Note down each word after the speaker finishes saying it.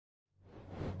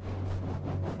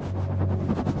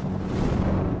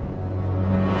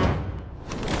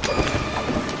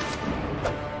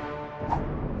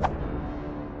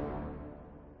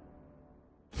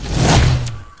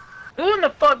Who in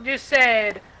the fuck just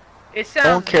said it sounds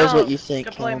No one cares dumb what you think,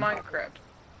 to play Cam. Minecraft?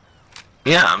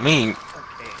 Yeah, I mean,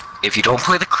 Okay. if you don't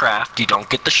play the craft, you don't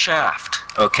get the shaft.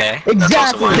 Okay?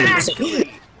 Exactly. That's also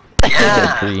why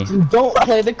yeah. If you don't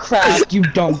play the craft, you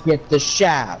don't get the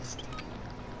shaft.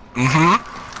 Mm-hmm.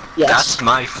 Yes.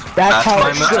 That's how my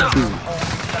it should method.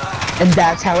 be. And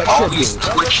that's how it All should these be.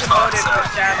 Twitch thoughts are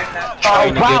Oh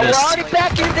trying to wow, get we're us already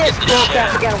back in this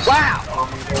bullcrap again. Wow.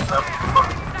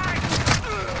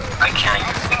 I can't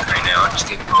even think right now. I'm just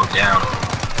getting mowed down.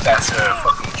 That's a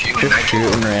fucking cute. Just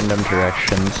shoot in random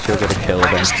directions. You'll get a kill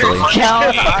eventually.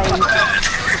 Cal,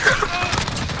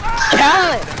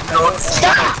 No,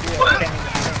 stop! What?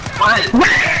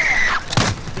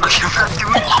 I'm not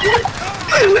doing shit!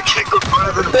 I can't go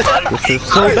further than 5 This is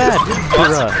so bad.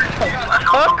 Bruh.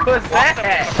 What was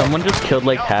that? Someone just killed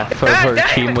like half of our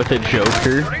team with a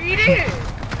Joker. What are you doing?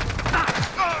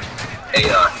 Hey,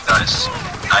 guys.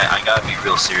 I gotta be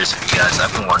real serious with you guys.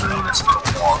 I've been wondering this for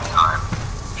a long time.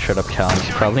 Shut up, Cal. It's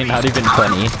probably not even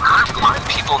funny. How do blind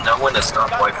people know when to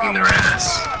stop wiping their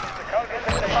ass?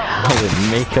 How would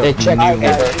make up Hey, check out new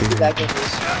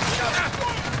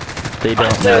They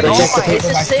don't know. They check the It's paper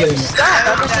the by same feeling it. stuff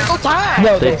every single time.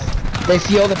 No, they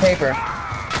feel the paper.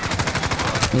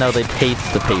 No, they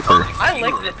taste the paper. I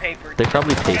licked the paper. They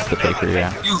probably taste the paper,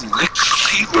 yeah. You lick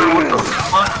paper? What the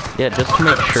fuck? Yeah, just to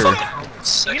make sure.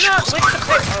 You not lick the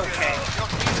paper? Okay.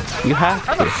 You have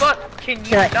How the to. fuck can you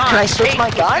Can not I switch taste my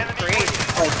gun? creative?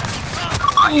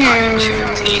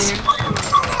 It tastes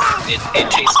it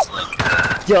tastes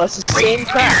like Yo, it's the same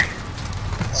crap.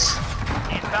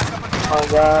 Oh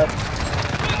god.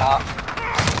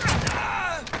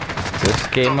 This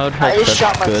game mode I has just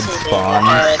shot such my good teammate in the spawns.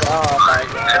 head. Oh my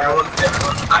god.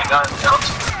 everyone, I got down.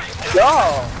 Yo!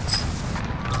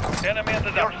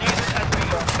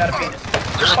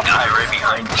 There's a guy right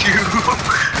behind you.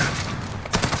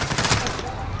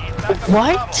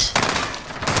 What?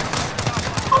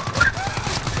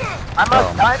 I'm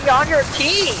on your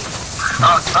team!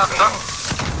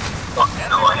 Oh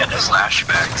no, I had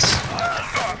flashbacks.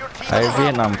 I have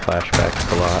Vietnam flashbacks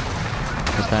a lot.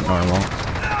 Is that normal?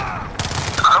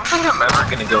 I don't think I'm ever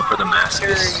gonna go for the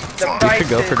Damascus. You should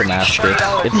go for Damascus.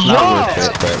 It's not worth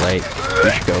it, but like,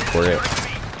 you should go for it.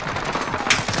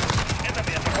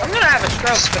 I'm gonna have a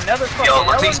stroke, but another fucking Yo,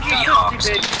 look at these LMG B-hops,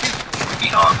 dude. 50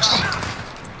 B-hops.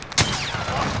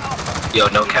 Yo,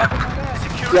 no cap.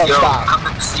 Yo, Yo, stop.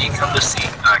 come to C, come to C.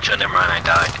 Actually, never mind, I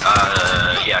died.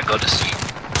 Yeah, go to C.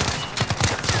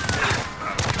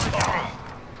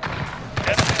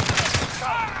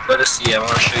 Go to C, I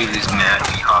wanna show you these mad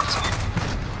B-hops.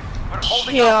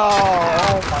 Yo!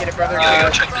 Oh my Get it, brother. Yo,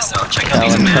 check this out, check out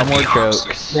these Alan, mad no more B-hops.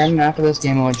 jokes. Then after this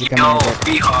game, would you come Yo, in with it?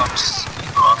 B-hops.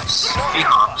 B-hops.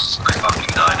 B-hops. I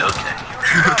fucking died,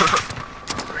 okay.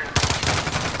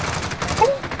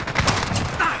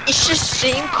 It's just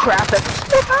same crap every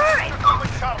single time!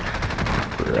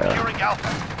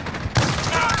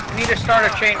 We need to start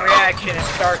a chain reaction and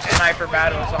start sniper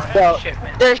battles on Yo,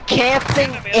 shipment. they're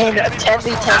camping in a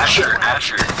 10v10 Asher, ship.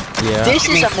 Asher. Yeah, This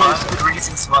Give is me amazing. 5 good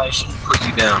reasons why I shouldn't put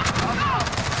you down.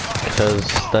 because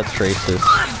that's racist.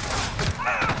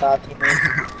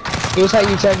 Here's how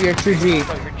you tell your true G.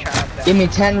 Give me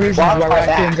 10 reasons why Walk by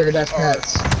raccoons that. are the best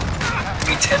pets. Give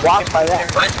me 10 Walk by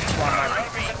that. What?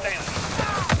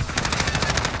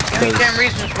 Give me 10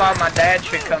 reasons why my dad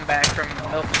should come back from the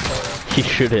milk store. He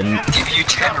shouldn't. Give you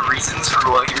 10 reasons for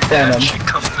why your dad Venom. should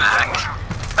come back.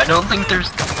 I don't think there's...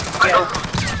 I don't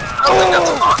think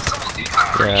that's possible, dude. I'm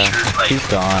pretty Yeah, sure, like... he's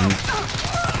gone.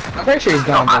 I'm pretty sure he's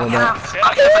gone for a little bit.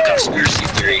 I have a conspiracy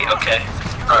theory, okay?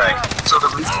 Alright, so the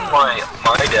reason why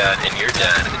my dad and your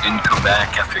dad didn't come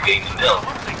back after getting the milk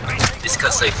is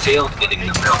because they failed getting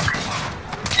the milk.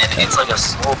 And it's like a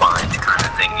soul bind kind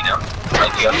of thing, you know?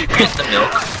 Like, you have to get the milk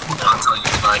until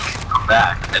you, like, come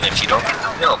back. And if you don't get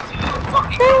the milk, then you don't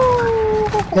fucking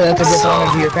come. Yeah, that's a good So-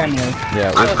 honor to your family.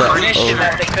 Yeah, I with was pretty sure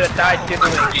that. that they could have died I'm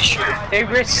doing pretty sure. They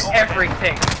risked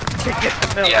everything to get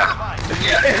the milk. Yeah.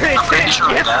 I'm pretty sure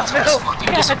that's what's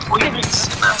fucking disappointments,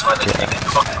 and that's why they didn't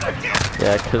fuck with it.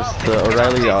 Yeah, because the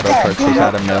O'Reilly Auto Parts was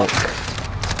out of milk.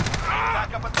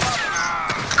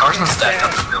 Carson stacked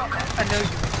up the milk. I know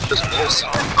you. Just bullshit,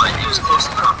 but it was close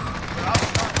enough.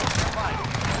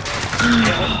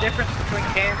 What's the difference between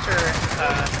cancer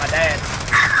and my dad?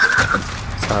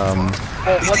 Well,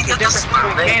 what's the difference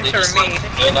between cancer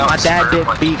and me? My dad did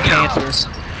beat cancer.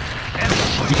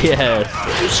 Yes.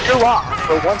 You screw off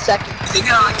for 1 second. They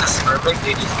got like the sperm bank,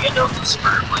 they just hand out the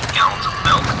sperm, like gallons of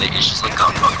milk, they just like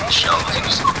got fucking shelves and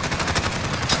just go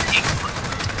take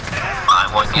buy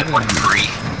one, get one free.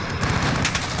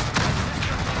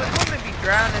 Women be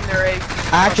drowning their eggs.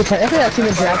 Actually, technically that's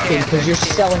human trafficking because you're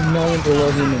selling millions of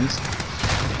little humans.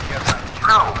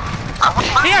 No.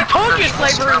 See, I told you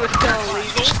slavery was still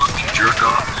illegal. Jerk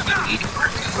off and then eat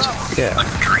burgers. Yeah. A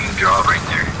dream job right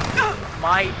there.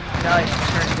 My nuts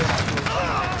turned into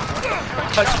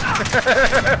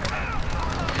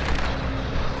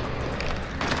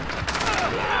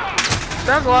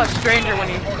Sounds a lot stranger when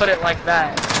you put it like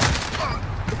that.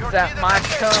 That my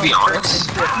tongue. To be honest,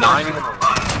 not even gonna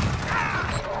lie.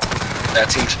 That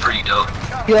seems pretty dope.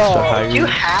 Yo, So how You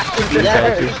have to do you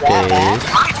that. guys Or are is that bad? days?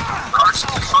 Carson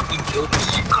fucking killed me.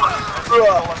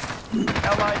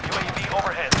 Allied UAV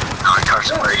overhead. Alright,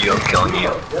 Carson, where are you? I'm killing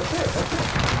you.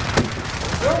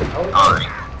 Alright.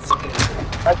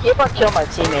 I keep on killing my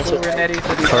teammates with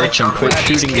Carson, quit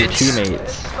shooting your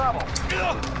teammates.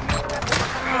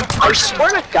 I swear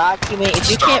to God, teammate,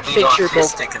 if you can't fix your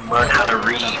boat, and learn how to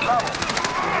read.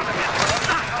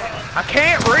 I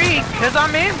can't read because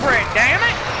I'm inbred, damn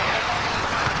it!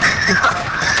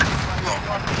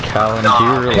 Callan, do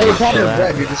you really hey, wish probably that?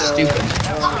 bread, you're just stupid.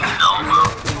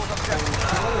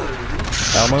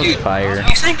 Elmo's Dude, fire.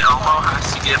 you think Elmo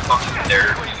has to get fucking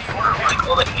therapy for like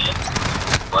all the hands?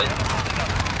 What?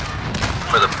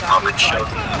 For the puppet show?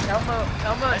 Elmo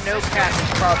no cat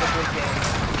is probably gay.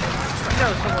 You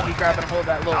know someone be grabbing hold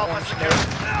of that little orange nose,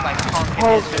 like honking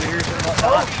his ears and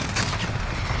whatnot.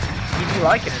 He'd be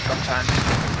liking it sometimes.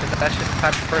 Because that's just the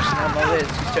type of person Elmo is.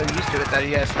 He's so used to it that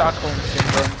he has Stockholm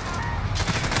syndrome.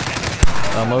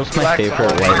 Elmo's He my likes favorite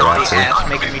the white whole rapper. ass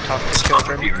making me talk to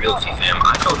children. Be real, fam.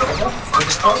 I don't know what the fuck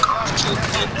is going on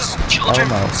with children.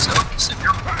 Elmo.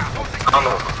 I don't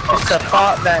know. It's the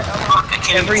thought that I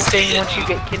can't even everything say once you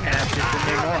it. get kidnapped is the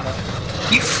new normal.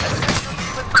 You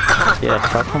Yeah,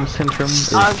 Stockholm Syndrome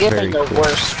is I'm very getting the cool.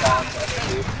 worst one.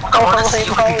 honestly,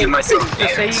 I can give myself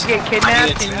Just say you get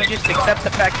kidnapped and you just accept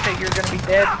the fact that you're gonna be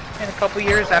dead in a couple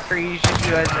years after he uses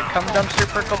you as a cum dumpster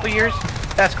for a couple years.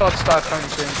 That's called Stockholm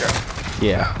Syndrome.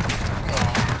 Yeah.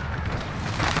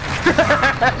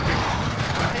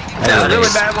 That's really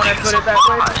bad when I put it that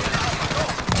way.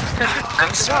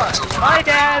 I'm sorry. My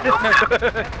dad! I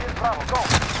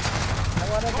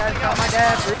want to guys call my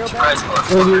dad real bad.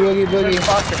 Boogie, boogie, boogie.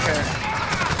 Foster parent.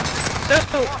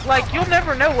 So, like, you'll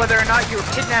never know whether or not you were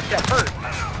kidnapped at birth.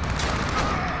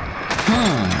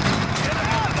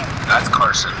 That's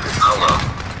Carson. Hello.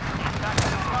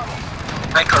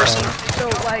 Hi, Carson. So,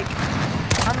 like,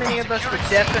 how many of us were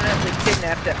definitely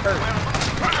kidnapped at birth?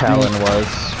 Callan was.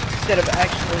 Instead of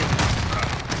actually...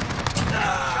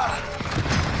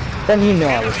 Then you know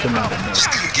I was kidnapped. Just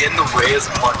gonna get in the way as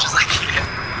much as I can.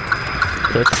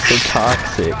 It's the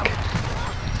toxic.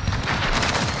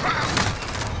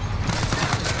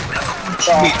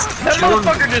 That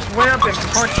motherfucker just went up and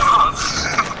punched me.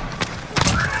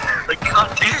 Like,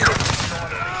 goddamn.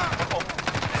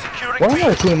 One of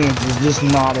our teammates is just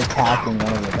not attacking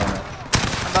one of the gunners.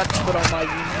 I'm about to put on my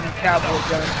Union cowboy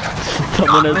gun.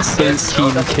 Someone has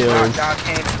 13 kills. Dog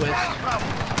hand twist.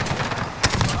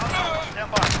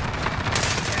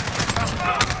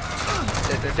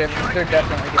 They're definitely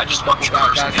getting I just want double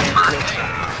dog Carson hand to twist.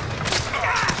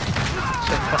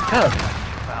 So fucked up.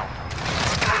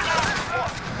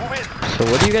 So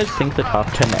what do you guys think the top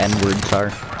 10 N-words are?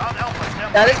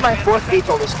 That is my fourth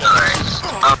vehicle this game.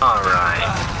 Alright.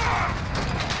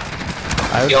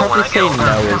 I would probably say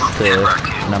no is the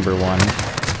number one.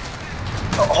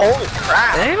 Oh, holy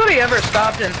crap. Did anybody ever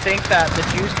stop and think that the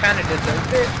Jews kind of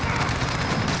deserved it?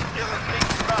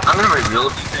 I'm gonna be real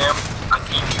with you, fam. I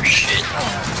can't hear shit.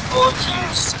 All I hear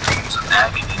is screams of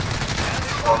agony.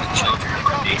 All the children in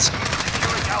my basement.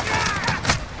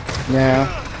 Yeah,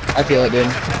 I feel it, dude.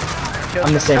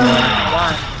 I'm the same way.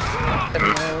 Why?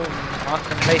 Locked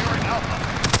in the basement.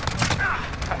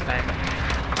 God damn it.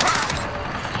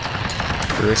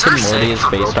 Rick and Morty is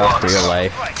based off real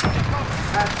life.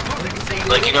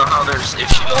 Like, you know how there's, if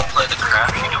you don't play the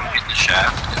craft, you don't get the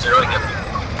shaft? Is there like a...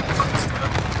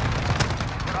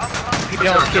 If you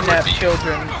don't kidnap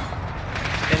children,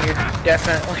 then you're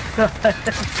definitely not.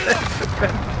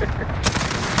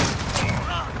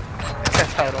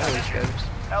 That's how it always goes.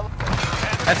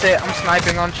 That's it, I'm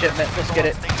sniping on shipment, let's get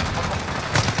it.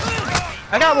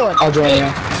 I got one! I'll join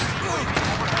you.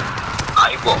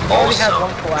 I will already have also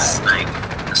one collab. snipe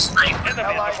the sniper.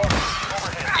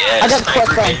 Yeah, I got the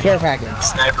sniper quest on gang. care package.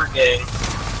 Sniper gang.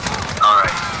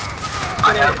 Alright.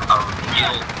 I have a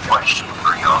real question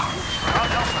for y'all.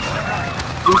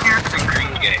 Who here's the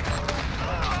green gang?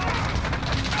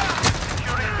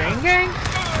 Green gang?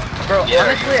 Bro, Yeah.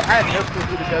 honestly, I have no clue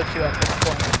who to go to at this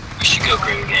point. We should go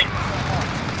green gang.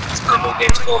 This purple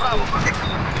gang's full of a bunch of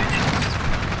cool bitches.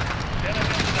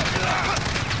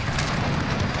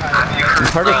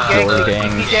 I'm part of Gang, four gang,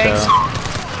 gangs, gang. so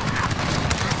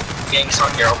Gang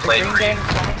song here, I'll play Green for you. gang.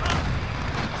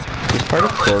 he's part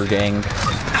of four gang.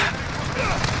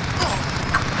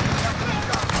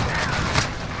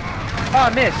 Oh, I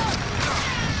missed.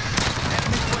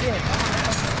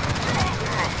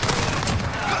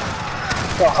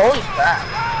 The holy crap.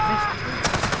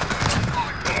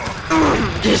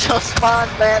 Just a spawn,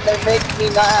 man, they make me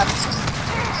laugh.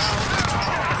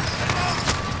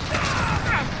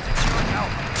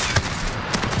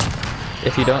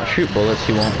 If you don't shoot bullets,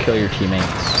 you won't kill your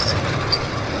teammates.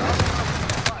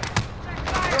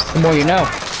 The more you know.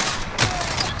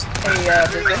 Hey,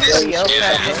 does anybody else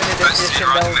have limited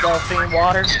edition Delphine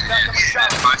water?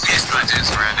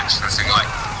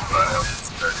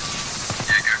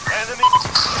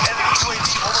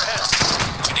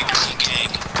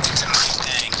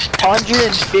 Gang.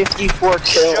 154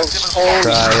 kills. Holy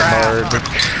Try crap. hard,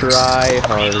 try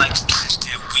hard.